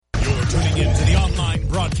tuning in to the online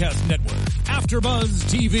broadcast network, AfterBuzz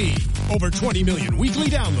TV. Over 20 million weekly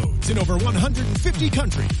downloads in over 150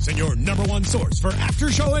 countries, and your number one source for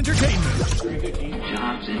after-show entertainment.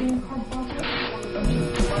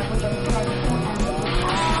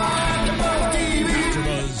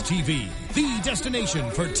 AfterBuzz TV, the destination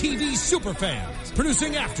for TV superfans,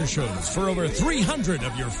 producing after-shows for over 300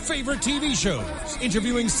 of your favorite TV shows,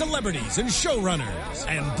 interviewing celebrities and showrunners,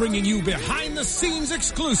 and bringing you behind-the-scenes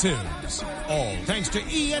exclusives. All thanks to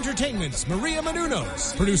E! Entertainment's Maria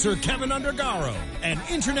Menounos, producer Kevin Undergaro, and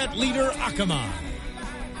internet leader Akamai.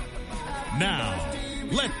 Now,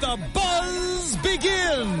 let the buzz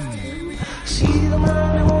begin!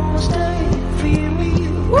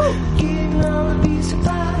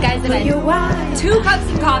 Guys, I've had 2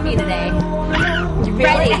 cups of coffee today. You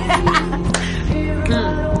ready?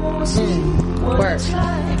 Work.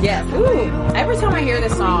 Yes. Ooh. Every time I hear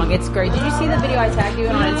this song, it's great. Did you see the video I tagged you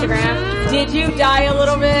in on Instagram? Did you die a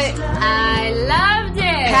little bit? I loved it.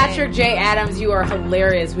 Patrick J. Adams, you are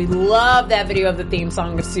hilarious. We love that video of the theme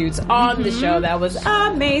song of Suits on the show. That was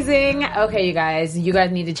amazing. Okay, you guys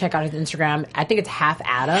need to check out his Instagram. I think it's Half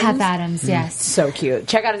Adams. Half Adams, yes. So cute.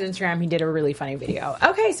 Check out his Instagram. He did a really funny video.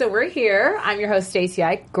 Okay, so we're here. I'm your host, Stacey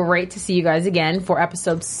Ike. Great to see you guys again for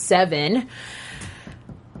episode 7.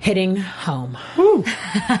 Hitting home.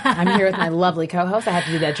 I'm here with my lovely co-host. I have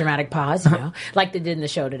to do that dramatic pause, like they did in the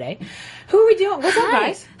show today. Who are we doing? What's up,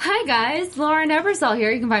 guys? Hi, guys. Lauren Ebersol here.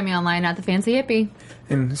 You can find me online at The Fancy Hippie.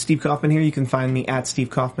 And Steve Kaufman here. You can find me at Steve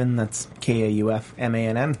Kaufman. That's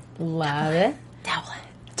Kaufmann. Love it.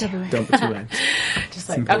 Double Don't put 2 N's. Just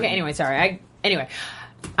like, okay, anyway, sorry.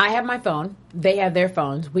 I have my phone. They have their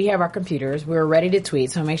phones. We have our computers. We're ready to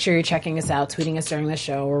tweet. So make sure you're checking us out, tweeting us during the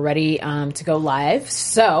show. We're ready to go live.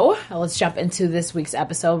 So let's jump into this week's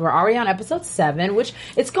episode. We're already on episode 7, which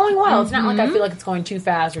it's going well. It's not like I feel like it's going too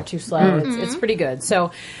fast or too slow. It's pretty good.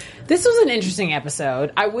 So this was an interesting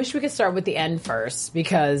episode. I wish we could start with the end first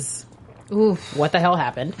because... Oof, what the hell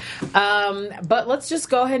happened? But let's just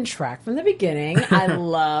go ahead and track from the beginning. I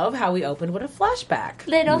love how we opened with a flashback.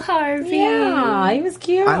 Little Harvey. Yeah, he was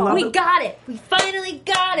cute. We got it. We finally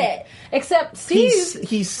got it. Except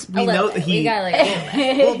Steve.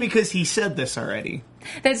 Well, because he said this already.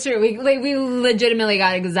 That's true. We legitimately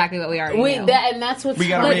got exactly what we already knew. And that's what's we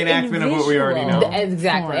got a reenactment of what we already know.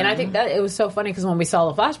 Exactly. And I think that it was so funny because when we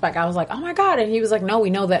saw the flashback, I was like, oh my God. And he was like, no, we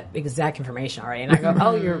know that exact information already. And I go,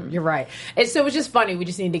 oh, you're right. And so it was just funny. We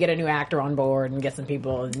just need to get a new actor on board and get some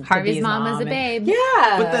people. And Harvey's mom is a babe.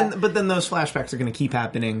 Yeah. But then those flashbacks are going to keep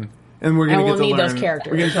happening. And we're going to need those characters.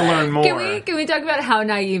 We're going to learn more. Can we talk about how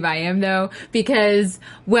naive I am though? Because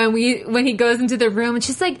when he goes into the room and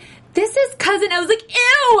she's like, this is cousin. I was like,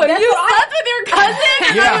 ew! You slept with your cousin?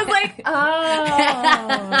 And I was like,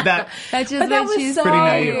 oh. That's just that was she's so pretty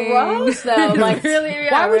naive. gross, though. Like, really,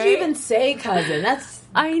 why would you right? even say cousin?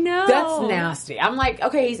 I know. That's nasty. I'm like,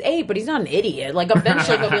 okay, he's 8, but he's not an idiot. Like,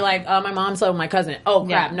 eventually he'll be like, my mom slept with my cousin. Oh,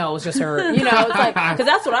 crap, no, it was just her. It's like, because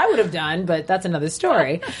that's what I would have done, but that's another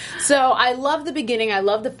story. So I love the beginning. I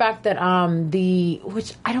love the fact that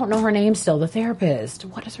which I don't know her name still, the therapist.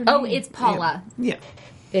 What is her name? Oh, it's Paula. Yeah.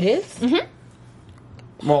 It is?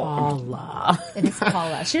 Mm-hmm. Well, Paula. It is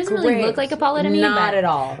Paula. She doesn't really look like a Paula to me. Not at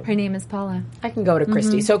all. Her name is Paula. I can go to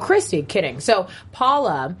Christy. So Christy, kidding. So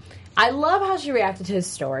Paula, I love how she reacted to his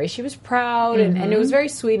story. She was proud, and it was very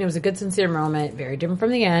sweet, and it was a good, sincere moment, very different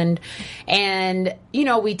from the end. And,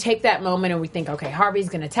 we take that moment and we think, okay, Harvey's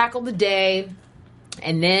going to tackle the day.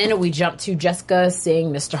 And then we jump to Jessica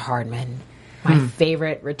seeing Mr. Hardman, my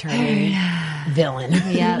favorite returning villain.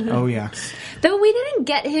 Yeah. Oh, yeah. Though we didn't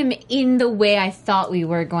get him in the way I thought we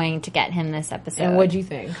were going to get him this episode. And what'd you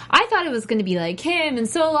think? I thought it was going to be like him and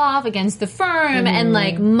Soloff against the firm and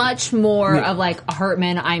like much more of like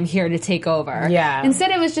Hartman, I'm here to take over. Yeah.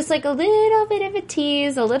 Instead it was just like a little bit of a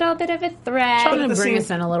tease, a little bit of a threat. Trying to bring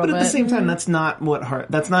us in a little bit. But at the same time, that's not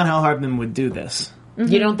how Hardman would do this.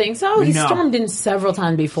 You don't think so? He No. stormed in several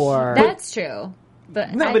times before. That's true.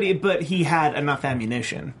 But No, but he had enough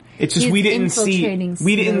ammunition. It's just He's we didn't see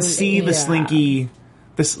infiltrating the slinky.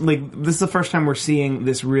 This is the first time we're seeing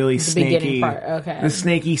this really snaky, part, okay. the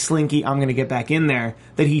snaky slinky. I'm going to get back in there.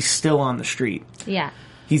 That he's still on the street. yeah.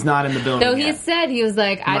 He's not in the building. Though he yet. said, he was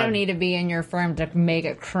like, I don't need to be in your firm to make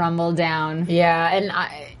it crumble down. Yeah, and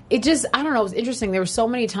I don't know, it was interesting. There were so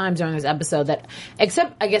many times during this episode that,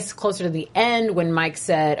 except, I guess, closer to the end when Mike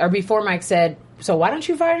said, or before Mike said, so why don't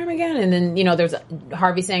you fire him again? And then, there's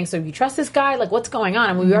Harvey saying, so you trust this guy? Like, what's going on?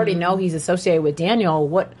 And we already know he's associated with Daniel.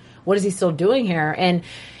 What is he still doing here? And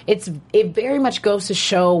it very much goes to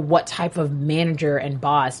show what type of manager and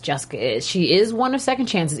boss Jessica is. She is one of second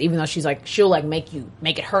chances, even though she's like, she'll like make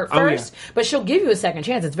it hurt first, but she'll give you a second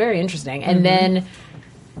chance. It's very interesting. And then,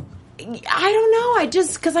 I don't know,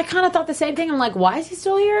 because I kind of thought the same thing. I'm like, why is he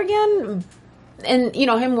still here again? And,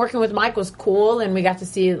 him working with Mike was cool, and we got to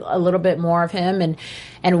see a little bit more of him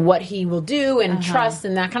and what he will do and trust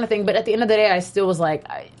and that kind of thing. But at the end of the day, I still was like,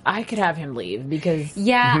 I could have him leave because...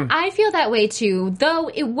 Yeah, I feel that way too. Though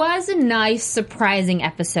it was a nice, surprising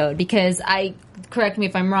episode because correct me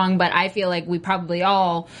if I'm wrong, but I feel like we probably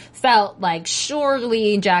all felt like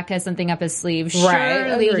surely Jack has something up his sleeve.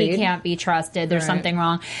 Surely he can't be trusted. There's something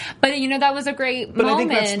wrong. But that was a great moment. But I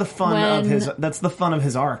think that's the fun of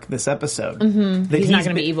his arc this episode. Mm-hmm. That he's not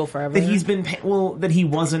going to be evil forever. That he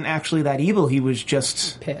wasn't actually that evil. He was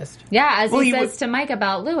just pissed. Yeah, as he says to Mike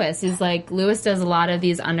about Lewis. He's like, Lewis does a lot of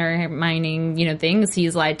these undermining, things.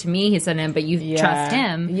 He's lied to me. He said him, but you trust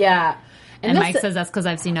him. Yeah. And Mike says that's because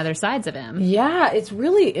I've seen other sides of him. Yeah, it's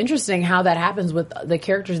really interesting how that happens with the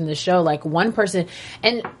characters in the show. Like one person,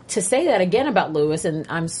 and to say that again about Lewis, and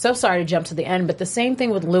I'm so sorry to jump to the end, but the same thing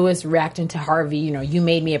with Lewis reacting to Harvey, you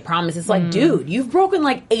made me a promise. It's like, dude, you've broken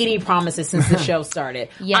like 80 promises since the show started.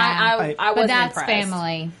 Yeah, I wasn't but that's impressed.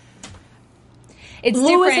 Family. It's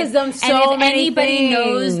Lewis different. has done so and if many anybody things.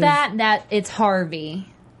 knows that it's Harvey.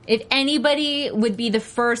 If anybody would be the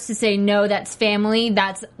first to say no, that's family.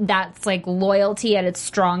 That's like loyalty at its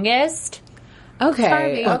strongest.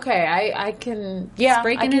 Okay, I can. Yeah,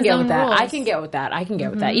 I can get with that. I can get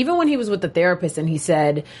with that. Even when he was with the therapist and he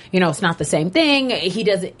said, it's not the same thing. He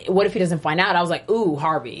doesn't. What if he doesn't find out? I was like, ooh,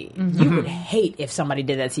 Harvey, you would hate if somebody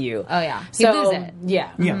did that to you. Oh yeah, so lose it.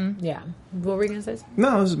 Yeah. What were you gonna say?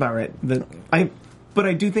 No, this is about right. But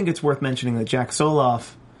I do think it's worth mentioning that Jack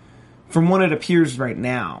Soloff, from what it appears right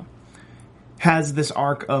now, has this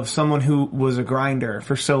arc of someone who was a grinder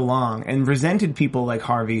for so long and resented people like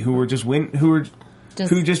Harvey who were windfallers,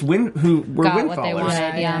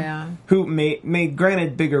 who made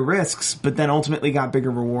granted bigger risks, but then ultimately got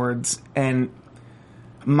bigger rewards. And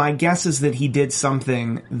my guess is that he did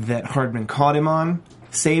something that Hardman caught him on,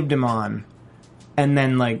 saved him on, and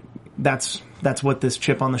then that's what this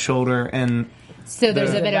chip on the shoulder and. So there's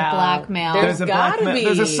a bit of blackmail. There's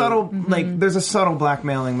a subtle there's a subtle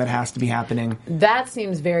blackmailing that has to be happening. That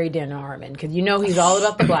seems very Daniel Harmon because he's all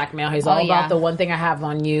about the blackmail. He's all about the one thing I have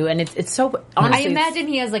on you, and it's so. Honestly, I imagine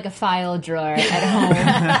he has like a file drawer at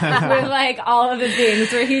home with like all of the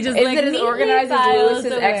things where he just is it as organized as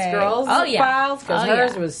Lewis's ex-girls' files? Because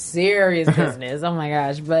hers was serious business. Oh my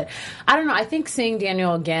gosh! But I don't know. I think seeing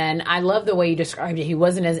Daniel again, I love the way you described it. He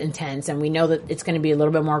wasn't as intense, and we know that it's going to be a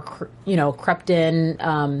little bit more, crept in.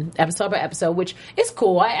 Episode by episode, which is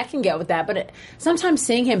cool. I can get with that, but sometimes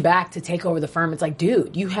seeing him back to take over the firm, it's like,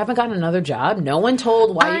 dude, you haven't gotten another job. No one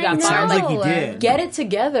told why you got fired. It sounds like he did. Get it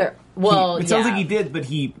together. Well, it sounds like he did, but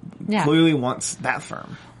he clearly wants that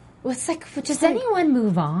firm. Well, it's like, does anyone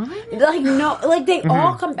move on? Like, no, like they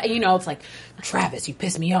all come back. It's like, Travis, you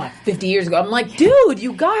pissed me off 50 years ago. I'm like, dude,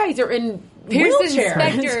 you guys are in Pearson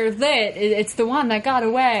Spector lit. It's the one that got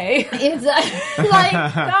away. It's like,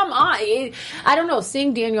 come on. I don't know.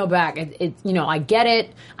 Seeing Daniel back, I get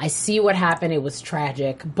it. I see what happened. It was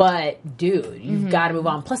tragic. But, dude, you've got to move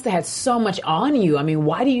on. Plus, they had so much on you. I mean,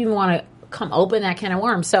 why do you even want to come open that can of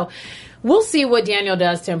worms? So, we'll see what Daniel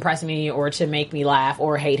does to impress me or to make me laugh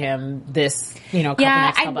or hate him next couple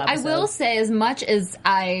episodes. I will say, as much as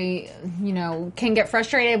I, can get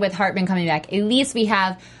frustrated with Hartman coming back, at least we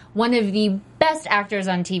have one of the best actors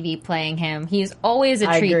on TV playing him. He's always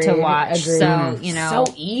a treat to watch. So, so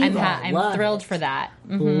evil. I'm thrilled for that.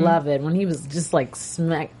 Mm-hmm. Love it. When he was just like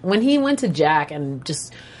when he went to Jack and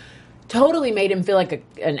just totally made him feel like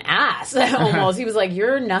an ass almost. He was like,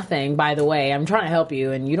 you're nothing, by the way. I'm trying to help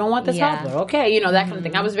you and you don't want this help. Okay, that kind of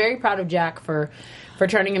thing. I was very proud of Jack for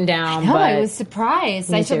turning him down. I was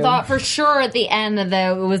surprised. I thought for sure at the end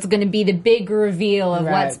that it was going to be the big reveal of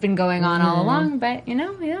what's been going on all along. But he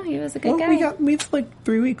was a good guy. We've like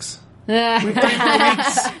 3 weeks. Steve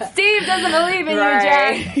doesn't believe in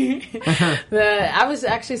you, Jack. I was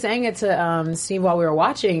actually saying it to Steve while we were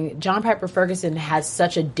watching. John Piper Ferguson had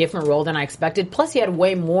such a different role than I expected. Plus, he had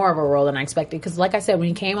way more of a role than I expected. Because, like I said, when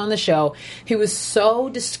he came on the show, he was so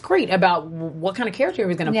discreet about what kind of character he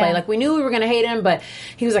was going to play. Like, we knew we were going to hate him, but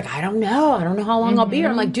he was like, I don't know how long I'll be here.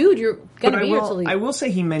 I'm like, dude, you're going to be here till I will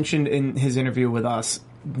say he mentioned in his interview with us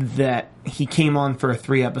that he came on for a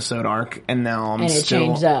 3-episode arc, and now it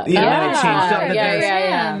changed up. Yeah, it changed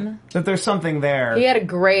up. That there's something there. He had a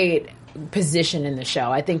great position in the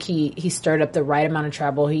show. I think he stirred up the right amount of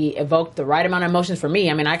trouble. He evoked the right amount of emotions for me.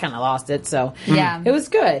 I mean, I kind of lost it, so yeah, it was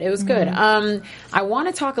good. It was good. I want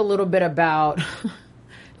to talk a little bit about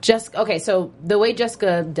Jessica. Okay, so the way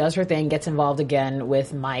Jessica does her thing, gets involved again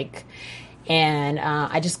with Mike, and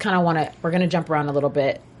I just kind of want to. We're going to jump around a little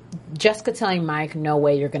bit. Jessica telling Mike, "No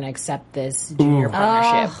way, you're going to accept this junior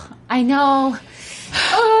partnership." Oh, I know.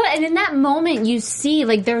 Oh, and in that moment, you see,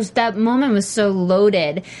 like, that moment was so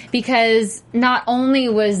loaded because not only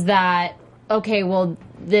was that, okay, well,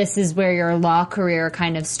 this is where your law career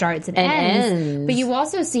kind of starts and ends, but you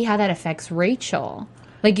also see how that affects Rachel.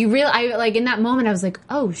 Like, in that moment, I was like,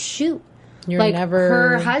 oh, shoot.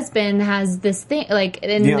 Her husband has this thing,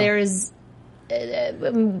 there's...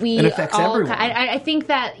 it affects everyone. I think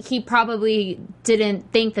that he probably didn't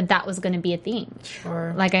think that was going to be a thing.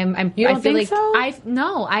 Sure. Like You don't think so?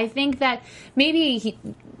 I think that maybe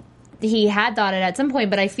he had thought it at some point,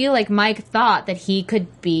 but I feel like Mike thought that he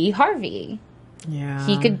could be Harvey. Yeah,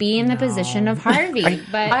 he could be in the position of Harvey.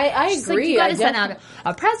 But I agree. Like, you got to send out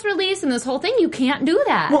a press release and this whole thing. You can't do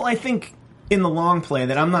that. Well, I think in the long play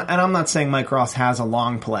I'm not saying Mike Ross has a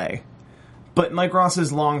long play. But Mike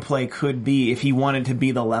Ross's long play could be, if he wanted to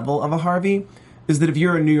be the level of a Harvey, is that if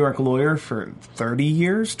you're a New York lawyer for 30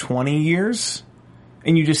 years, 20 years,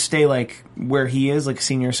 and you just stay like where he is, like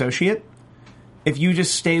senior associate, if you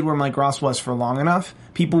just stayed where Mike Ross was for long enough,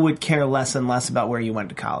 people would care less and less about where you went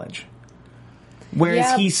to college.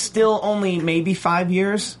 Whereas he's still only maybe 5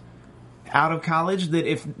 years out of college, that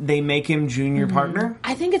if they make him junior partner...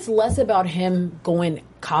 I think it's less about him going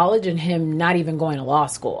college and him not even going to law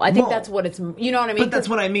school. I think that's what it's... You know what I mean? But that's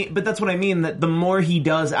what I mean, that the more he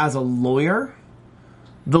does as a lawyer,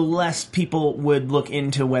 the less people would look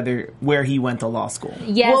into where he went to law school.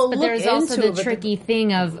 Yes, but there's also the tricky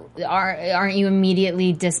thing of, aren't you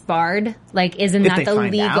immediately disbarred? Like, isn't that the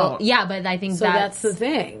legal... Out. Yeah, but I think that's the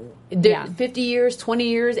thing. 50 years, 20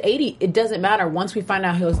 years, 80, it doesn't matter. Once we find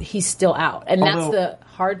out he's still out. And that's the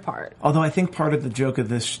hard part. Although I think part of the joke of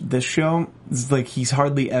this show is, like, he's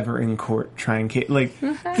hardly ever in court trying case. Like,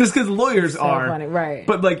 just because lawyers are. Funny, right.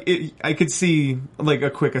 But, like, I could see, like, a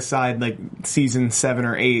quick aside, like, season 7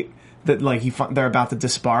 or 8, that, like, they're about to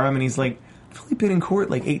disbar him, and he's like, I've only been in court,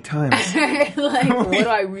 like, 8 times. What do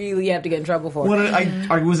I really have to get in trouble for?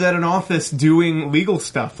 I was at an office doing legal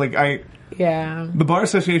stuff. Like, Yeah. The Bar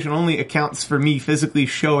Association only accounts for me physically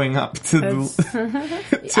showing up to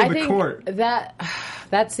the court.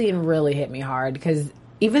 That scene really hit me hard because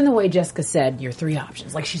even the way Jessica said, your 3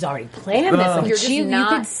 options, like she's already planned this. Like you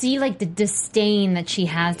could see like the disdain that she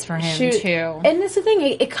has for him too. And that's the thing;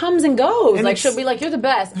 it comes and goes. And like she'll be like, "You're the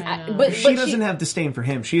best," but she doesn't have disdain for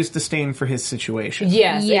him. She has disdain for his situation.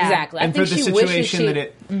 Yes, exactly. And for the situation that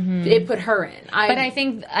it put her in. But I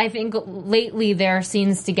think lately their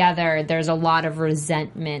scenes together, there's a lot of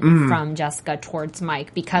resentment from Jessica towards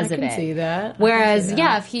Mike because of it. I can see that. Whereas,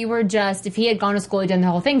 if he had gone to school and done the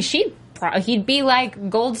whole thing, he'd be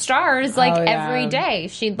like gold stars every day.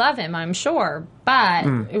 She'd love him, I'm sure. But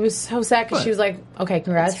it was so sad because she was like, "Okay,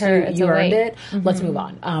 congrats, you earned it. Let's move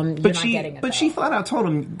on." You're not getting it. But she flat out told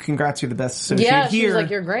him, "Congrats, you're the best associate here." Yeah, she was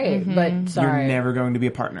like, "You're great, but sorry, you're never going to be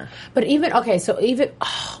a partner." But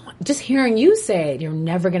just hearing you say it, you're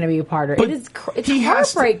never going to be a partner. It's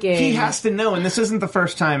heartbreaking. He has to know, and this isn't the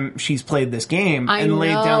first time she's played this game and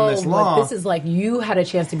laid down this law. But this is like you had a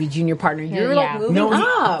chance to be junior partner. You're like moving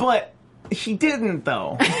up, but he didn't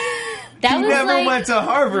though. He never went to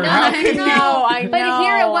Harvard. I know. But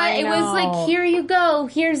here it was like, here you go.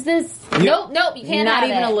 Here's this. Nope, you can't Not have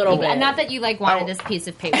even it. a little bit. Not that you wanted this piece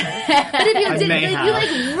of paper. But if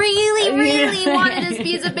you really, really wanted this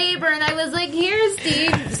piece of paper, and I was like, here,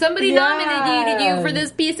 Steve, somebody nominated you for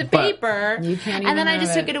this piece of paper. You can't even and then I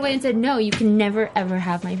just took it away and said, no, you can never, ever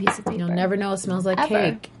have my piece of paper. You'll never know it smells like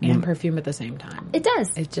cake and perfume at the same time. It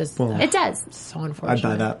does. It just... it does. So unfortunate. I'd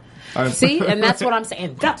buy that. See? And that's what I'm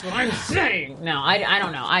saying. That's what I'm saying. No, I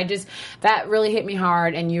don't know. That really hit me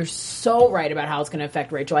hard, and you're so right about how it's going to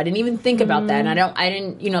affect Rachel. I didn't even think about that, and I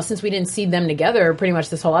didn't, since we didn't see them together pretty much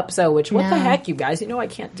this whole episode, which, what the heck, you guys? I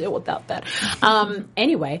can't deal without that.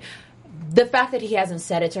 Anyway, the fact that he hasn't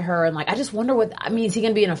said it to her, and I just wonder is he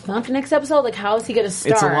going to be in a funk next episode? Like, how is he going to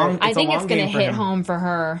start? I think it's going to hit home for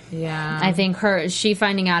her. Yeah. I think she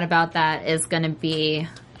finding out about that is going to be...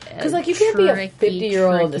 Because you can't be a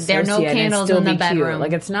 50-year-old associate. There are no candles in the bedroom.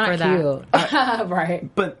 It's not cute, right?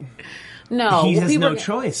 But no, he has no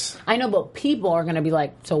choice. I know, but people are going to be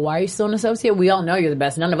like, "So why are you still an associate? We all know you're the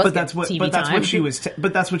best. None of us get TV time."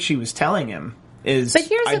 But that's what she was telling him. Is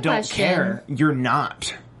I don't care. You're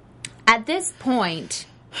not. At this point,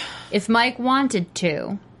 if Mike wanted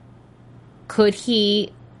to, could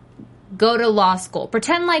he go to law school.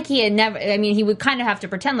 Pretend like he had never, I mean, he would kind of have to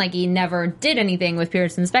pretend like he never did anything with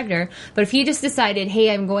Pearson Spector. But if he just decided,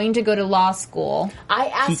 hey, I'm going to go to law school. I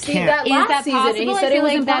asked He him that Is last that season, and he possible? said I it feel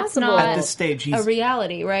was like that's impossible. not At this stage, a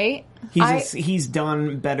reality, right? he's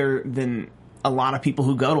done better than a lot of people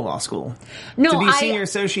who go to law school. No, to be senior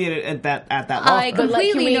associate at that law I firm.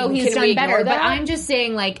 completely know he's can we done ignore better, but that? I'm just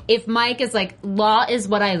saying, like, if Mike is like, law is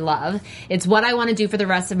what I love, it's what I want to do for the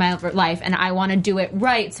rest of my life, and I want to do it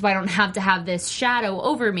right so I don't have to have this shadow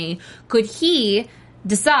over me, could he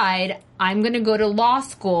decide, I'm going to go to law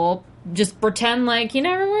school, just pretend like he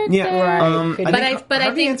never worked Yeah, there? right. But I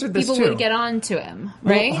Harvey think answered this people too. would get on to him,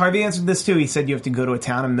 right? Well, Harvey answered this too. He said you have to go to a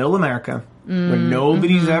town in middle America where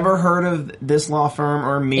nobody's ever heard of this law firm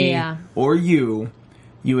or me Yeah. or you.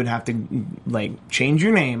 You would have to like change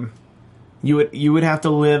your name. You would have to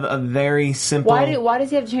live a very simple. Why does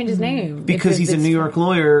he have to change his name? Because he's a New York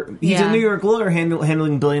lawyer. He's Yeah. a New York lawyer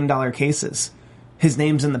handling $1 billion cases. His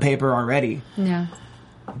name's in the paper already. Yeah.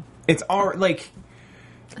 It's all like.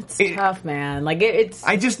 It's tough, man. Like it's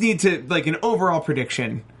I just need to like an overall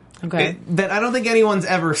prediction. okay. That I don't think anyone's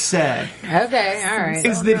ever said. Okay, all right.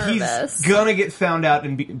 Is that nervous. he's gonna get found out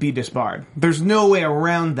and be disbarred. There's no way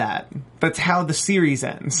around that. That's how the series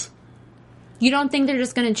ends. You don't think they're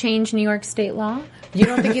just going to change New York state law? You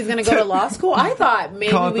don't think he's going to go to law school? I thought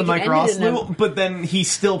maybe Call it we the could Mike end Ross it in rule, but then he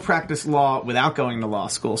still practiced law without going to law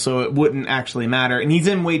school, so it wouldn't actually matter. And he's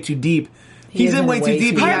in way too deep. He's in way too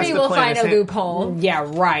deep. He has Harvey to will play find his a hand. loophole. Yeah,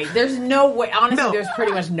 right. There's no way. Honestly, No. there's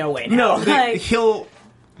pretty much no way. No, Now. Like, he'll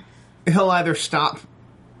either stop.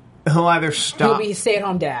 he'll be a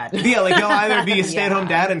stay-at-home dad. Yeah, like he'll either be a stay-at-home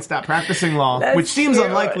dad and stop practicing law, That's which seems cute.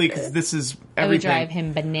 unlikely because this is It would everything. drive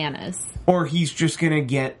him bananas. Or he's just gonna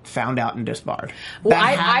get found out and disbarred. Well,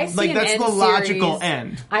 That I see like an that's end the logical series-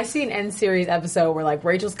 end. I see an end series episode where like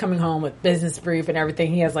Rachel's coming home with business brief and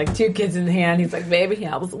everything. He has like 2 kids in hand. He's like, "Baby,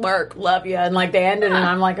 how was work? Love you." And like they ended, and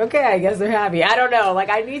I'm like, "Okay, I guess they're happy." I don't know.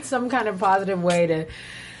 Like I need some kind of positive way to.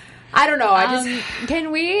 I don't know. I just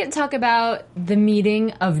Can we talk about the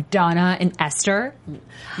meeting of Donna and Esther?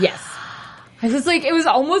 yes. It was like, it was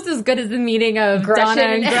almost as good as the meeting of Gretchen. Donna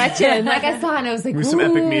and Gretchen. Like I saw it and I was like, There were some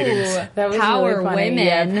epic ooh, meetings. That was power really funny. women.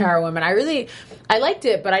 Yeah, power women. I liked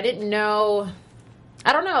it, but I didn't know.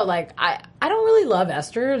 I don't know. Like I don't really love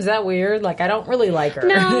Esther. Is that weird? Like I don't really like her.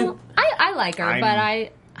 No, I like her, I'm- but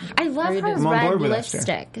I love her I'm on red board with Esther.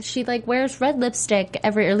 lipstick. She like wears red lipstick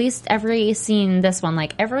at least every scene. This one,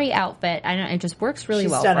 like every outfit, I don't. It just works really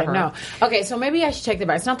She's well stunning. for her. No. Okay, so maybe I should take the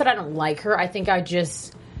back. It's not that I don't like her. I think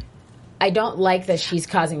I don't like that she's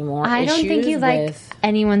causing more I don't think issues you like with-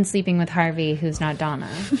 anyone sleeping with Harvey who's not Donna.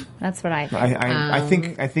 That's what I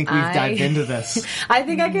think. I think we've dived into this. I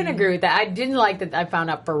think I can agree with that. I didn't like that I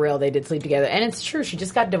found out for real they did sleep together. And it's true, she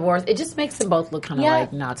just got divorced. It just makes them both look kind of Yeah.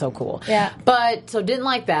 like not so cool. Yeah. But, so didn't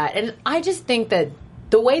like that. And I just think that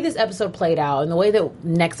the way this episode played out and the way the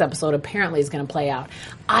next episode apparently is going to play out,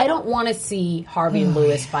 I don't want to see Harvey and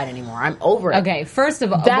Lewis fight anymore. I'm over it. Okay, first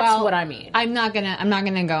of all, That's what I mean. I'm not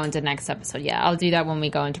gonna go into next episode yet. I'll do that when we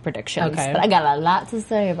go into predictions. Okay. But I got a lot to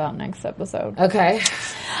say about next episode. Okay.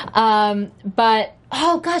 But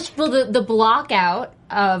oh gosh, well the block out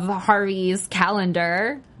of Harvey's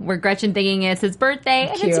calendar where Gretchen thinking it's his birthday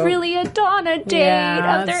and it's Cute. really a Donna date Yeah,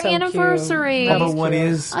 of their that's so cute. anniversary. That But what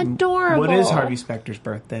is Adorable. What is Harvey Specter's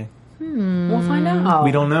birthday? We'll find out.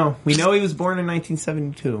 We don't know. We know he was born in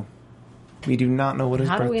 1972. We do not know what his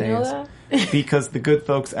How do birthday we know is. that? Because the good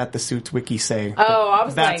folks at the Suits Wiki say Oh, I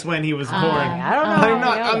was that's like, when he was born. I don't know.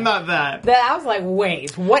 I'm not that. I was like,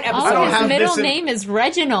 wait, what episode? don't Oh, have his middle this in- name is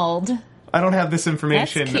Reginald. I don't have this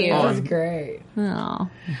information That's cute. That was on. great. Oh.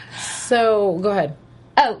 So, go ahead.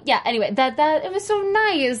 Oh yeah. Anyway, that it was so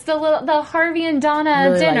nice. The Harvey and Donna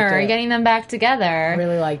Really dinner, liked it. getting them back together.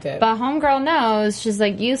 Really liked it. But homegirl knows. She's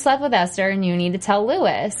like, you slept with Esther, and you need to tell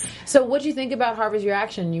Lewis. So, what'd you think about Harvey's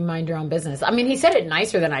reaction? You mind your own business. I mean, he said it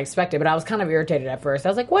nicer than I expected, but I was kind of irritated at first. I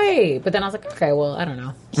was like, wait. But then I was like, okay, well, I don't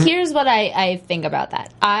know. Here's what I think about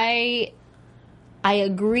that. I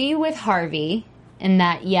agree with Harvey in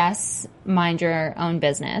that yes, mind your own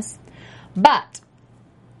business, but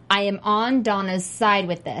I am on Donna's side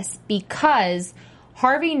with this because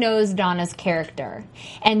Harvey knows Donna's character.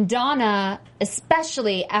 And Donna,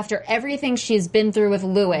 especially after everything she's been through with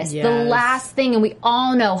Lewis, the Yes. last thing, and we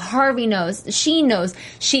all know, Harvey knows,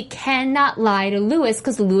 she cannot lie to Lewis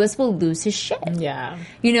because Lewis will lose his shit. Yeah.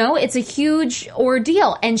 You know, it's a huge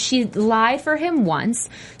ordeal. And she lied for him once.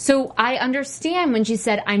 So I understand when she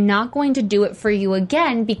said, I'm not going to do it for you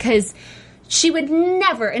again, because she would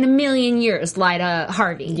never in a million years lie to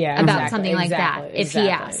Harvey Yeah, about exactly, something like that exactly, if he exactly,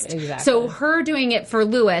 asked. exactly. So her doing it for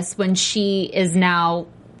Lewis when she is now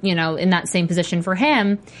in that same position for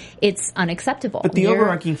him, it's unacceptable. But the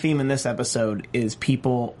overarching theme in this episode is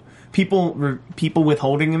people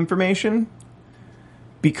withholding information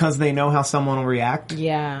because they know how someone will react.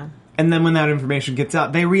 Yeah. And then when that information gets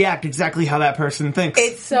out, they react exactly how that person thinks.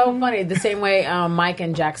 It's so funny. The same way Mike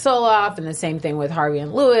and Jack Soloff, and the same thing with Harvey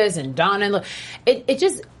and Lewis and Donna and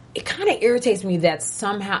it kind of irritates me that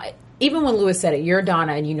somehow, even when Lewis said it, you're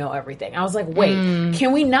Donna and you know everything. I was like, wait,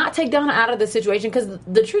 can we not take Donna out of the situation? Because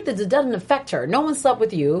the truth is, it doesn't affect her. No one slept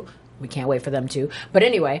with you. We can't wait for them to. But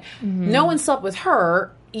anyway, no one slept with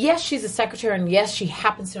her. Yes, she's a secretary, and yes, she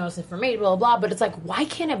happens to know this information, blah, blah, blah. But it's like, why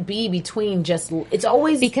can't it be between just... It's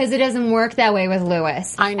always... Because it doesn't work that way with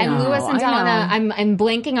Lewis. I know. And Lewis and Donna, I'm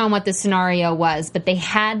blanking on what the scenario was, but they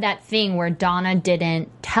had that thing where Donna didn't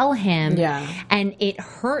tell him, and it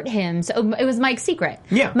hurt him. So it was Mike's secret.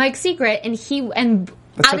 Yeah. Mike's secret, and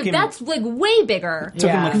that's like way bigger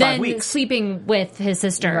than sleeping with his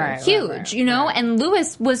sister. Right, Huge, And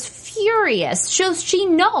Lewis was furious. She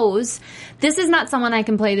knows this is not someone I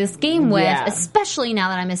can play this game with, especially now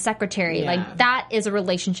that I'm his secretary. Yeah. Like, that is a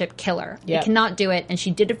relationship killer. Yep. You cannot do it, and she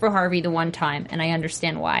did it for Harvey the one time, and I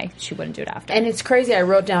understand why she wouldn't do it after. And it's crazy. I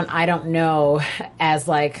wrote down "I don't know" as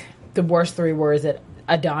like the worst 3 words that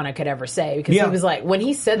Donna could ever say, because he was like, when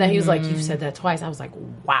he said that, he was like, "You've said that twice." I was like,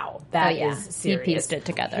 "Wow, that is serious." He pieced it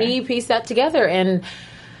together. He pieced that together, and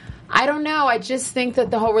I don't know. I just think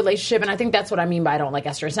that the whole relationship, and I think that's what I mean by I don't like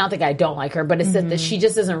Esther. It's not that I don't like her, but it's that she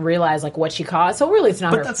just doesn't realize like what she caused. So really, it's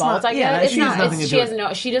not her fault. I guess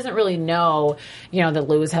she doesn't really know, that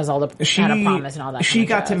Lewis has all the had a promise and all that. She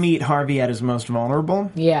got to meet Harvey at his most vulnerable,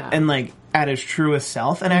 and like at his truest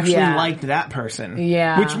self, and actually liked that person,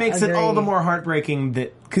 which makes it all the more heartbreaking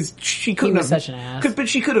that because she couldn't have such an ass. But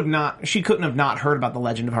she couldn't have not heard about the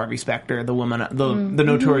legend of Harvey Specter, the woman, the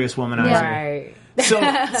notorious womanizer. Right. So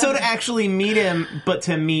to actually meet him, but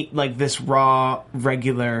to meet like this raw,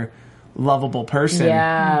 regular, lovable person,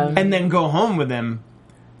 and then go home with him,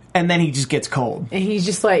 and then he just gets cold. And he's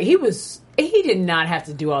just like, he did not have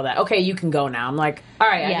to do all that. Okay, you can go now. I'm like, all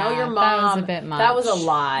right, I know your mom. That was a bit much. That was a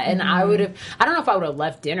lot. And I don't know if I would have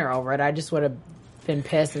left dinner over it. I just would have been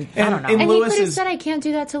pissed. And I don't know. And he could have said, I can't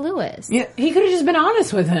do that to Lewis. Yeah, he could have just been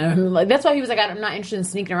honest with him. Like, that's why he was like, I'm not interested in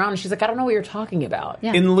sneaking around. And she's like, I don't know what you're talking about.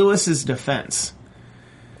 Yeah. In Lewis's defense,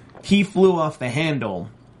 he flew off the handle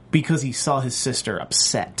because he saw his sister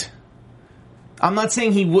upset. I'm not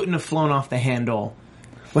saying he wouldn't have flown off the handle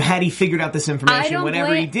had he figured out this information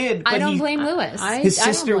whenever he did. But I don't blame Lewis. His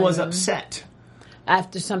sister was upset.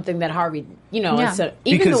 After something that Harvey, so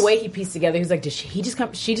even the way he pieced together, he was like, she just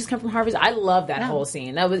come from Harvey's? I love that whole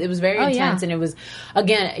scene. It was very intense, and it was,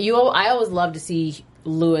 again, I always love to see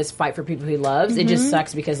Lewis fight for people he loves. It just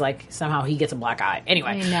sucks because like somehow he gets a black eye. Anyway,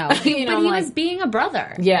 I know. But he was being a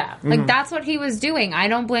brother. Yeah, like that's what he was doing. I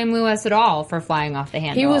don't blame Lewis at all for flying off the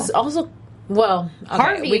handle. He was also. Well, okay,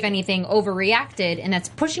 Harvey, if anything, overreacted, and that's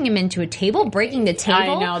pushing him into a table, breaking the table,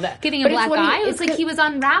 I know that. giving a black eye. It was like he was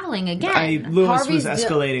unraveling again. Lewis was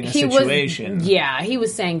escalating a situation. He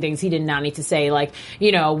was saying things he did not need to say, like,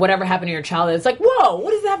 whatever happened to your child. It's like, whoa,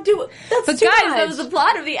 what does that have to do with... But guys, that was the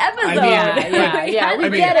plot of the episode.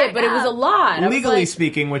 We get it, but it was a lot. Legally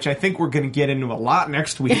speaking, which I think we're going to get into a lot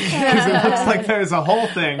next week, because it looks like there's a whole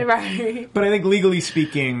thing. Right. But I think legally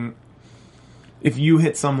speaking, if you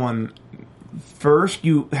hit someone... First,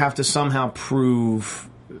 you have to somehow prove...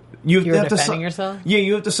 You're defending yourself? Yeah,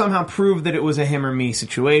 you have to somehow prove that it was a him or me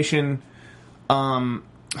situation.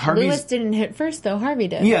 Lewis didn't hit first, though. Harvey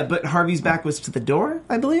did. Yeah, but Harvey's back was to the door,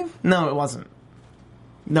 I believe? No, it wasn't.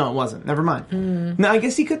 Never mind. No, I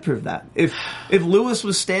guess he could prove that. If Lewis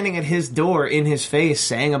was standing at his door in his face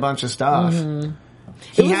saying a bunch of stuff...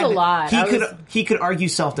 It was a lot. He could argue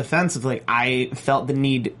self-defense of, like, I felt the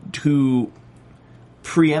need to...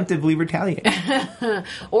 preemptively retaliate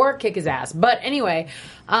or kick his ass. But anyway,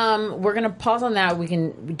 we're gonna pause on that. We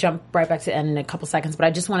can jump right back to the end in a couple seconds, but I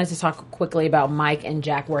just wanted to talk quickly about Mike and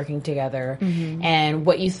Jack working together and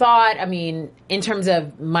what you thought. I mean, in terms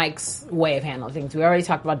of Mike's way of handling things, we already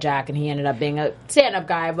talked about Jack and he ended up being a stand-up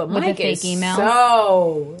guy, but Mike is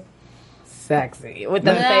so sexy with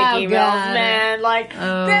the fake emails, man. Like,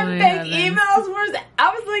 them fake emails were... I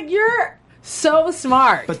was like, you're... so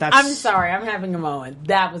smart. But that's... I'm sorry, I'm having a moment.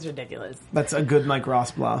 That was ridiculous. That's a good Mike Ross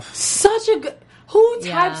bluff. Such a good... Who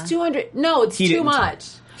types 200... No, it's too much.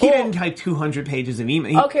 He didn't type 200 pages of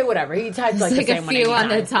email. Okay, whatever. He typed like the same a few on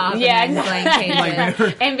the top. Yeah,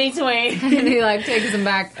 exactly. In between. And he like takes them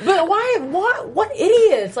back. But why? What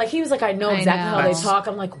idiots? Like, he was like, I know exactly how they talk.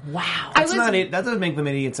 I'm like, wow. That doesn't make them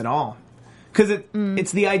idiots at all. Because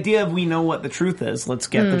it's the idea of we know what the truth is. Let's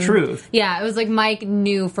get the truth. Yeah, it was like Mike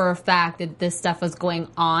knew for a fact that this stuff was going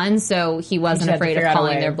on, so he wasn't afraid of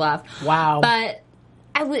calling their bluff. Wow. But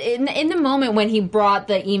in the moment when he brought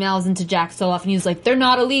the emails into Jack Soloff and he was like, they're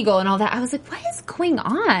not illegal and all that, I was like, what is going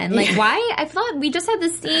on? Like, why? I thought we just had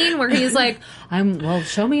this scene where he's like,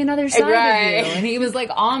 show me another side of you. And he was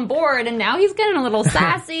like on board, and now he's getting a little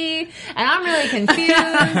sassy, and I'm really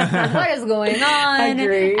confused. What is going on?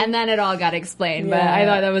 Agreed. And then it all got explained, but I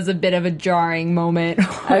thought that was a bit of a jarring moment.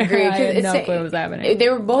 Agreed. I had no clue what was happening. They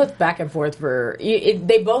were both back and forth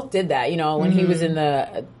they both did that, when he was in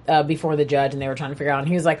the, before the judge and they were trying to figure out, and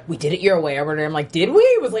he was like, we did it your way. And I'm like, did we?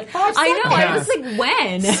 It was like 5 seconds. I know. I was like,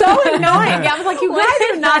 when? So annoying. I was like, you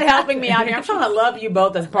guys are not helping me out here. I'm trying to love you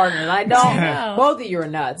both as partners. I don't. Yeah. Both of you are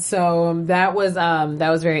nuts. So that was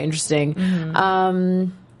very interesting.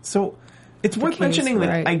 So it's worth mentioning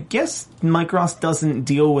that I guess Mike Ross doesn't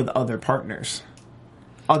deal with other partners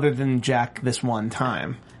other than Jack this one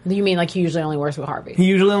time. You mean like he usually only works with Harvey? He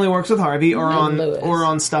usually only works with Harvey or Lewis.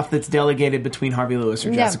 on stuff that's delegated between Harvey Lewis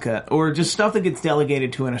or Jessica, or just stuff that gets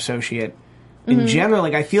delegated to an associate. In general,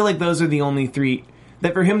 like I feel like those are the only three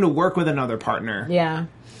that for him to work with another partner. Yeah.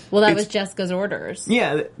 Well, that was Jessica's orders.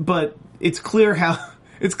 Yeah, but it's clear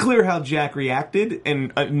how Jack reacted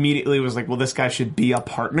and immediately was like, well, this guy should be a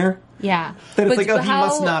partner. Yeah. Then it's he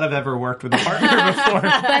must not have ever worked with a partner before.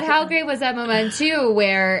 But how great was that moment, too,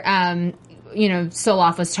 where,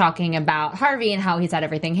 Soloff was talking about Harvey and how he's had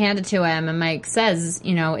everything handed to him, and Mike says,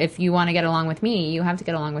 if you want to get along with me, you have to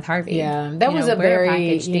get along with Harvey. Yeah, that was a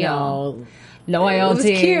very, loyalty.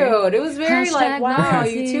 It was cute. It was very wow,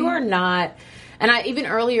 you two are not... And even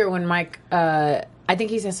earlier when Mike... I think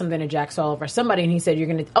he said something to Jack Soloff or somebody, and he said,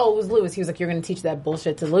 it was Lewis. He was like, you're going to teach that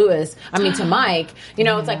bullshit to to Mike.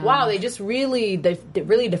 It's like, wow, they just really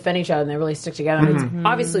defend each other and they really stick together. And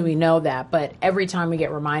obviously we know that, but every time we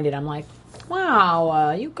get reminded, I'm like,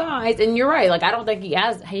 wow, you guys. And you're right. Like, I don't think he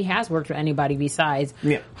has worked with anybody besides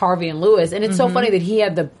Harvey and Lewis. And it's so funny that he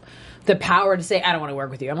had the power to say, I don't want to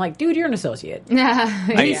work with you. I'm like, dude, you're an associate.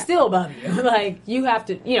 He's still above you. Like, you have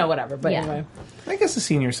to, whatever. But anyway. I guess a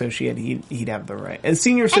senior associate, he'd have the right. A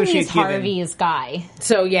senior associate, and he's Harvey's guy.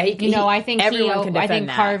 So yeah, I think everyone can defend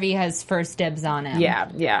that. Harvey has first dibs on him.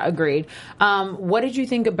 Yeah, agreed. What did you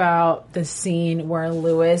think about the scene where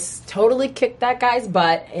Lewis totally kicked that guy's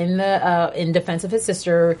butt in defense of his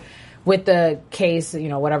sister? With the case,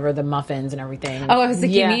 whatever, the muffins and everything. Oh, I was like,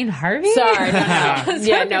 you mean Harvey? Sorry.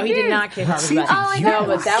 No. He did not kick Harvey's butt.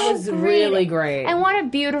 But that was really great. And what a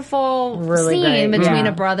beautiful scene between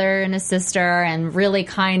a brother and a sister and really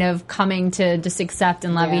kind of coming to just accept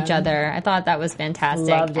and love each other. I thought that was fantastic.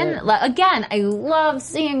 Loved it. And again, I love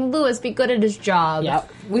seeing Lewis be good at his job.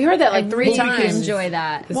 Yep. We heard that 3 times. Enjoy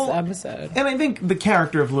that. This episode. And I think the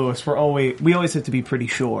character of Lewis, we always have to be pretty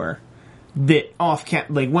sure that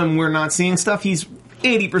when we're not seeing stuff, he's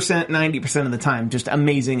 80%, 90% of the time just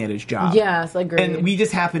amazing at his job. Yes, I agree. And we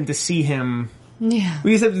just happen to see him. Yeah.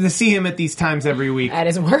 We just happen to see him at these times every week. At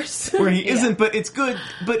his worst. Where he isn't, but it's good.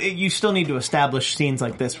 But you still need to establish scenes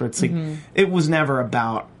like this where it's like, it was never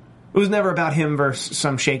about him versus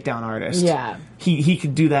some shakedown artist. Yeah. He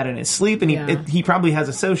could do that in his sleep, and he probably has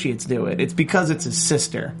associates do it. It's because it's his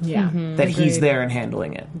sister that he's there and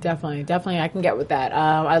handling it. Definitely, I can get with that.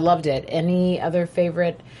 I loved it. Any other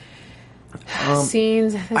favorite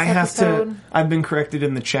scenes this episode? I've been corrected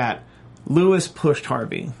in the chat. Lewis pushed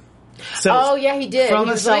Harvey. So, he did. He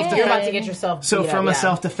was like, you're about to get yourself So from a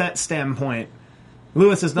self-defense standpoint,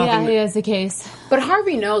 Lewis has nothing. Yeah, he is the case. But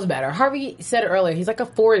Harvey knows better. Harvey said it earlier. He's like a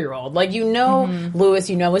 4-year-old. Like, Lewis,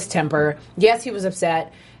 his temper. Yes, he was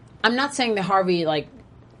upset. I'm not saying that Harvey,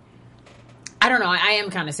 I don't know. I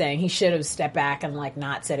am kind of saying he should have stepped back and,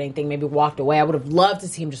 not said anything, maybe walked away. I would have loved to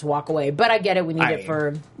see him just walk away. But I get it. We need it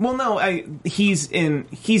for... Well, no, he's in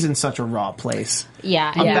such a raw place.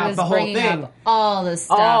 Yeah, and about the whole thing. All the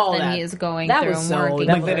stuff that he is going through and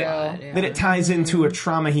working through. That it ties into a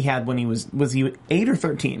trauma he had when he was he 8 or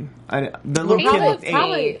 13? The little kid looked 8.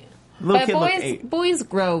 Probably. But boys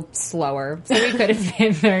grow slower, so he could have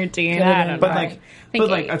been 13. I don't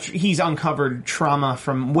know. He's uncovered trauma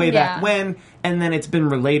from way back when, and then it's been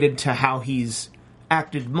related to how he's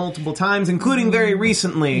acted multiple times, including very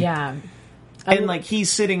recently. Yeah. And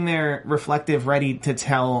he's sitting there reflective, ready to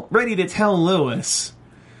tell Lewis,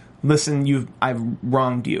 listen, I've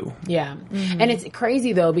wronged you. Yeah. And it's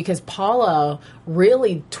crazy though, because Paula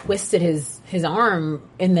really twisted his arm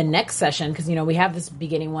in the next session, because we have this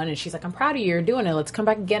beginning one and she's like, I'm proud of you, you're doing it, let's come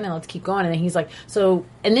back again and let's keep going. And then he's like, and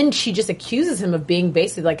then she just accuses him of being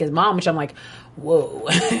basically like his mom, which I'm like, whoa.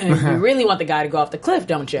 You really want the guy to go off the cliff,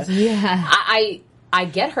 don't you? Yeah. I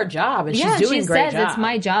get her job, and she's doing she great says job. it's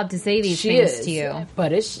my job to say these things to you.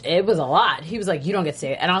 But it was a lot. He was like, you don't get to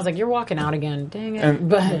say it. And I was like, you're walking out again. Dang it. And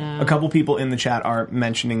but a couple people in the chat are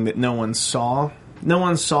mentioning that no one saw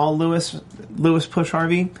Lewis push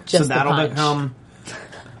Harvey. Just so that'll the punch. become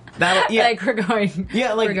yeah. Like we're going.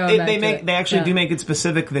 Yeah, like we're going back to they it. actually do make it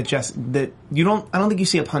specific that I don't think you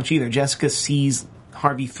see a punch either. Jessica sees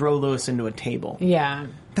Harvey throw Lewis into a table. yeah.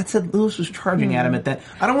 That's it. Lewis was charging at him at that.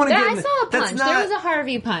 I don't want to get. I saw a that's punch. not- There was a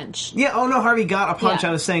Harvey punch. Yeah. Oh no, Harvey got a punch. Yeah.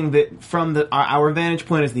 I was saying that from our vantage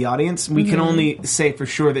point as the audience, we can only say for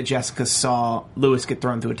sure that Jessica saw Lewis get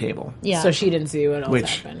thrown through a table. Yeah. So she didn't see what else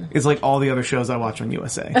Which happened. is like all the other shows I watch on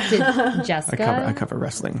USA. Did Jessica I cover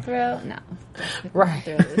wrestling. throw? No. Right.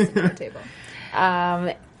 Throw this on the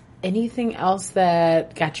table. Anything else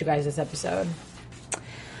that got you guys this episode?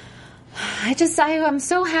 I'm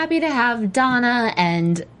so happy to have Donna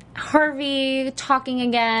and Harvey talking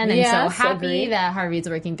again. I'm Yes, so happy agreed. that Harvey's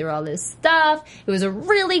working through all this stuff. It was a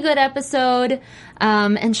really good episode.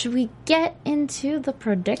 And should we get into the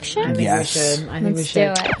predictions? Yes. I think we Let's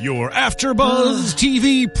should. do it. Your AfterBuzz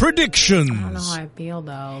TV I don't know predictions. how I feel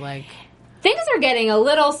though. Like, Things are getting a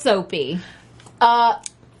little soapy.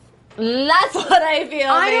 That's what I feel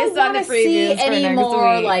I based don't on the want to see previews for any next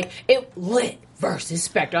more week. like it lit versus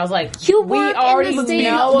Spectre. I was like, You we work already in the same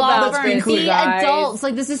know law about firm. this, Be guys. adults.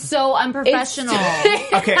 Like, this is so unprofessional.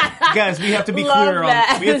 Okay, guys, we have to be Love clear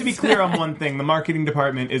that. on. We have to be clear on one thing. The marketing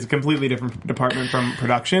department is a completely different department from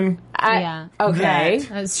production. Yeah. Okay. That-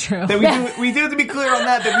 That's true. That we do have to be clear on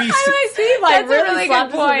that. That we. I see, like, That's a really good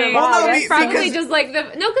point. Well, no, That's probably because- just like because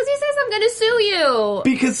he says I'm going to sue you.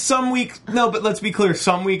 Because some weeks, but let's be clear.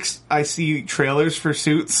 Some weeks I see trailers for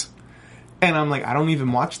Suits, and I'm like, I don't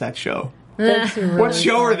even watch that show. What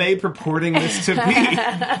show are they purporting this to be?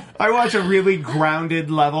 I watch a really grounded,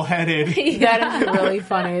 level-headed, That is really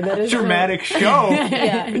funny. That is dramatic show,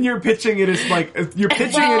 and you're pitching it as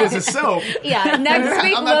it as a soap. Yeah, next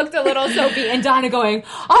week looked a little soapy, and Donna going,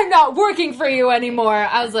 "I'm not working for you anymore."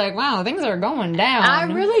 I was like, "Wow, things are going down." I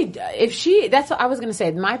really, that's what I was going to say.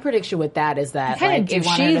 My prediction with that is that, kind of like, do if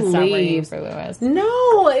want she her to stop working leaves, for Lewis.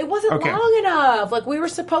 no, it wasn't Okay. long enough. Like, we were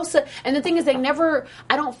supposed to, and the thing is,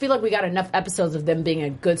 I don't feel like we got enough episodes of them being in a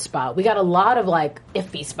good spot. We got a lot of, like,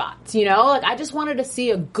 iffy spots, you know? Like, I just wanted to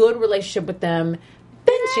see a good relationship with them.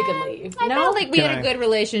 Then she could leave. I No? felt like we Can had a I- good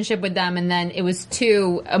relationship with them, and then it was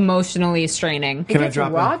too emotionally straining. Can I gets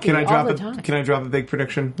drop? rocky Can I all drop? the time. Can I drop a big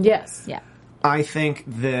prediction? Yes. Yeah. I think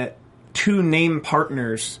that two named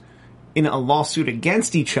partners in a lawsuit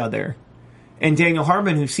against each other, and Daniel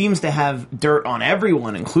Hardman, who seems to have dirt on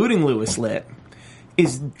everyone, including Lewis Litt,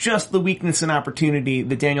 is just the weakness and opportunity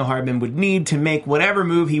that Daniel Hardman would need to make whatever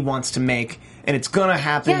move he wants to make, and it's gonna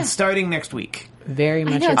happen Yeah. starting next week. Very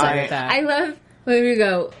much excited with that. I love. Where we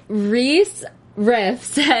go? Reese Riff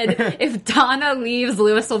said, "If Donna leaves,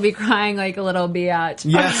 Lewis will be crying like a little biatch."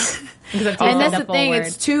 Yes. And that's the thing,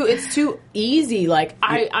 it's too easy. Like,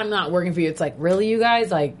 I'm not working for you. It's like, really, you guys?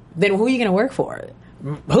 Like, then who are you going to work for?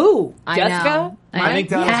 Who? I Jessica? know. I think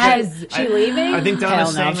Donna's Yes. She leaving? I think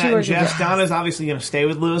Donna's Hell no. saying She that. And works with Donna's obviously going to stay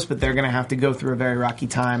with Lewis, but they're going to have to go through a very rocky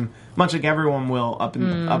time, much like everyone will up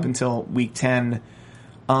until week 10.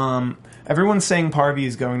 Everyone's saying Parvy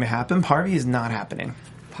is going to happen. Parvy is not happening.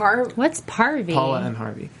 What's Parvy? Paula and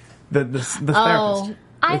Harvey, the therapist.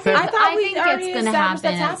 I think, I thought I we think already it's going to established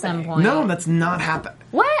happen that's at some happening. point. No, that's not happening.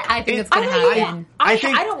 What? I think it's going to happen. I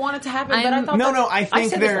think- I don't want it to happen, but I I'm- thought No, that- no, I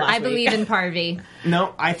think said this they're- last I week. believe in Parvy.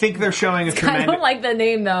 No, I think they're showing a I tremendous. don't like the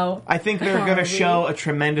name though. I think they're going to show a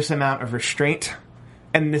tremendous amount of restraint,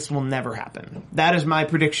 and this will never happen. That is my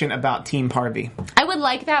prediction about Team Parvy. I would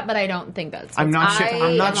like that, but I don't think that's. I'm not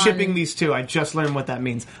am shipping on- these two. I just learned what that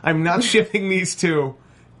means. I'm not shipping these two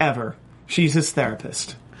ever. She's his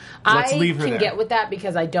therapist. Let's leave her I can there. get with that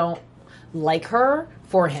because I don't like her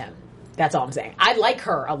for him. That's all I'm saying. I like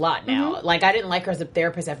her a lot now. Mm-hmm. Like, I didn't like her as a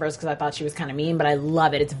therapist at first because I thought she was kind of mean, but I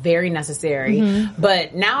love it. It's very necessary. Mm-hmm.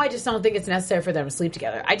 But now I just don't think it's necessary for them to sleep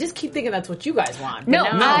together. I just keep thinking that's what you guys want. But No,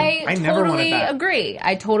 now- I never wanted totally that. agree.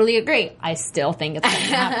 I totally agree. I still think it's going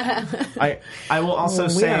to happen. I will also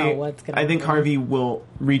Well, we don't say know what's gonna I think happen. Harvey will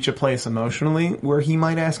reach a place emotionally where he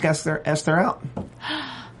might ask Esther out.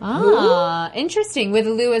 Interesting. With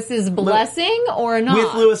Lewis's blessing or not?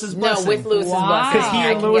 With Lewis's No, blessing. with Lewis's Wow. blessing. Because he I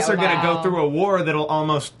and can Lewis get are going to with go that. through a war that'll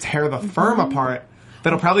almost tear the firm apart.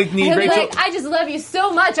 That'll probably need He'll be Rachel. like, I just love you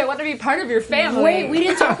so much. I want to be part of your family. Wait, we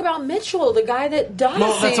didn't talk about Mitchell, the guy that Donna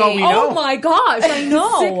Well, that's all we know. Oh my gosh, I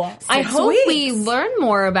know. I 6 hope weeks. we learn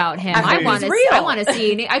more about him. I think want he's to. real. I want to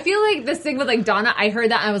see. I feel like this thing with like Donna. I heard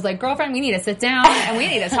that and I was like, girlfriend, we need to sit down and we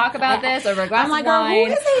need to talk about this over a glass I'm like, of girl, who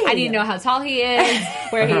wine. is he? I need to know how tall he is.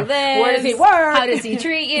 where he lives, where does he work, how does he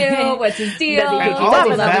treat you, what's his deal, does he does he love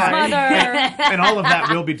his mother. And all of that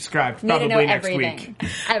will be described Need to know probably next everything. week.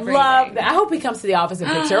 Everything. Love that. I hope he comes to the office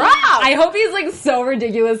and picks her up. I hope he's like so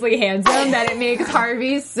ridiculously handsome that it makes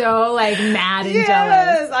Harvey so like mad and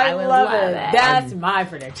jealous. I would love it. That's my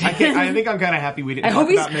prediction. I think I'm kind of happy we didn't I talk hope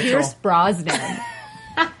he's about Mitchell. Pierce Brosnan.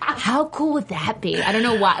 How cool would that be? I don't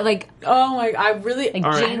know why. Like, oh my, I really. like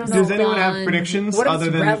All right. James Does anyone Bond. have predictions What if other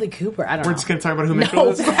it's than Bradley Cooper? I don't know. We're just going to talk about who Mitchell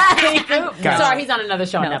is. Bradley Cooper. Gotcha. Sorry, he's on another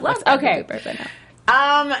show on No, Netflix. love Bradley Okay. Cooper, but no.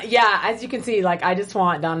 Yeah, as you can see, like, I just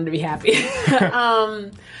want Donna to be happy.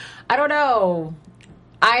 I don't know.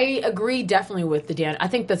 I agree definitely with the Dan. I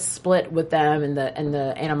think the split with them and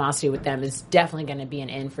the animosity with them is definitely going to be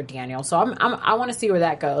an end for Daniel. So I want to see where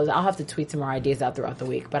that goes. I'll have to tweet some more ideas out throughout the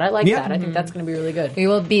week, but I like that. I think that's going to be really good. We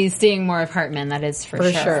will be seeing more of Hartman. That is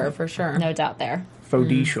for sure. For sure. No doubt there. Faux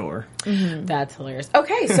Shore. That's hilarious.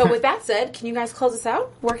 Okay, so with that said, can you guys close us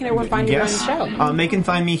out? Where can everyone find you on the show? They can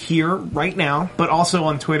find me here right now, but also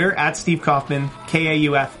on Twitter at Steve Kaufman,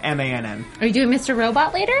 Kaufmann. Are you doing Mr.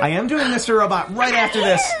 Robot later? I am doing Mr. Robot right after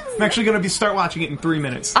this. I'm actually going to start watching it in 3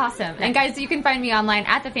 minutes. Awesome. And guys, you can find me online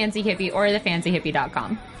at The Fancy Hippie or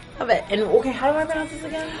thefancyhippie.com. Love it. And okay, how do I pronounce this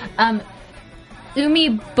again?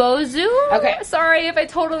 Umi Bozu? Okay. Sorry if I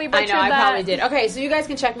totally butchered I know, that. I probably did. Okay, so you guys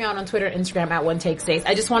can check me out on Twitter and Instagram at One Take Stace.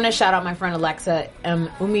 I just want to shout out my friend Alexa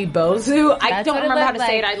Umi Bozu. I That's don't what it remember how to looked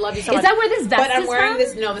say it. like. I love you so Is much. that where this vest But I'm is wearing from?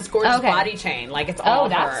 this gorgeous Okay. body chain. Like, it's all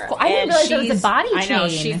that's her. cool. I didn't And realize it was a she's- body I know,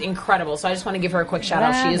 chain. she's incredible. So I just want to give her a quick shout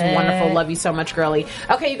out. She is Love it. wonderful. Love you so much, girly.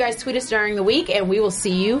 Okay, you guys tweet us during the week, and we will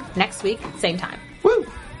see you next week, same time. Woo!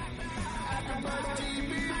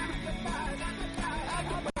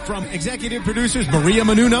 From executive producers Maria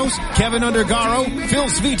Menounos, Kevin Undergaro, Phil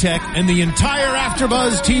Svitek, and the entire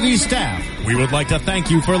AfterBuzz TV staff, we would like to thank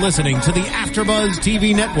you for listening to the AfterBuzz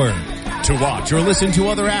TV network. To watch or listen to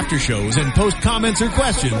other after shows and post comments or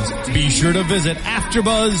questions, be sure to visit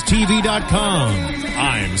AfterBuzzTV.com.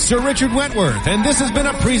 I'm Sir Richard Wentworth, and this has been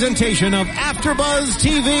a presentation of AfterBuzz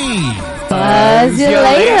TV. Buzz you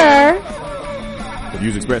later. The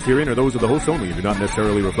views expressed herein are those of the hosts only and do not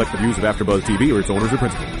necessarily reflect the views of AfterBuzz TV or its owners or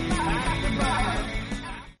principals.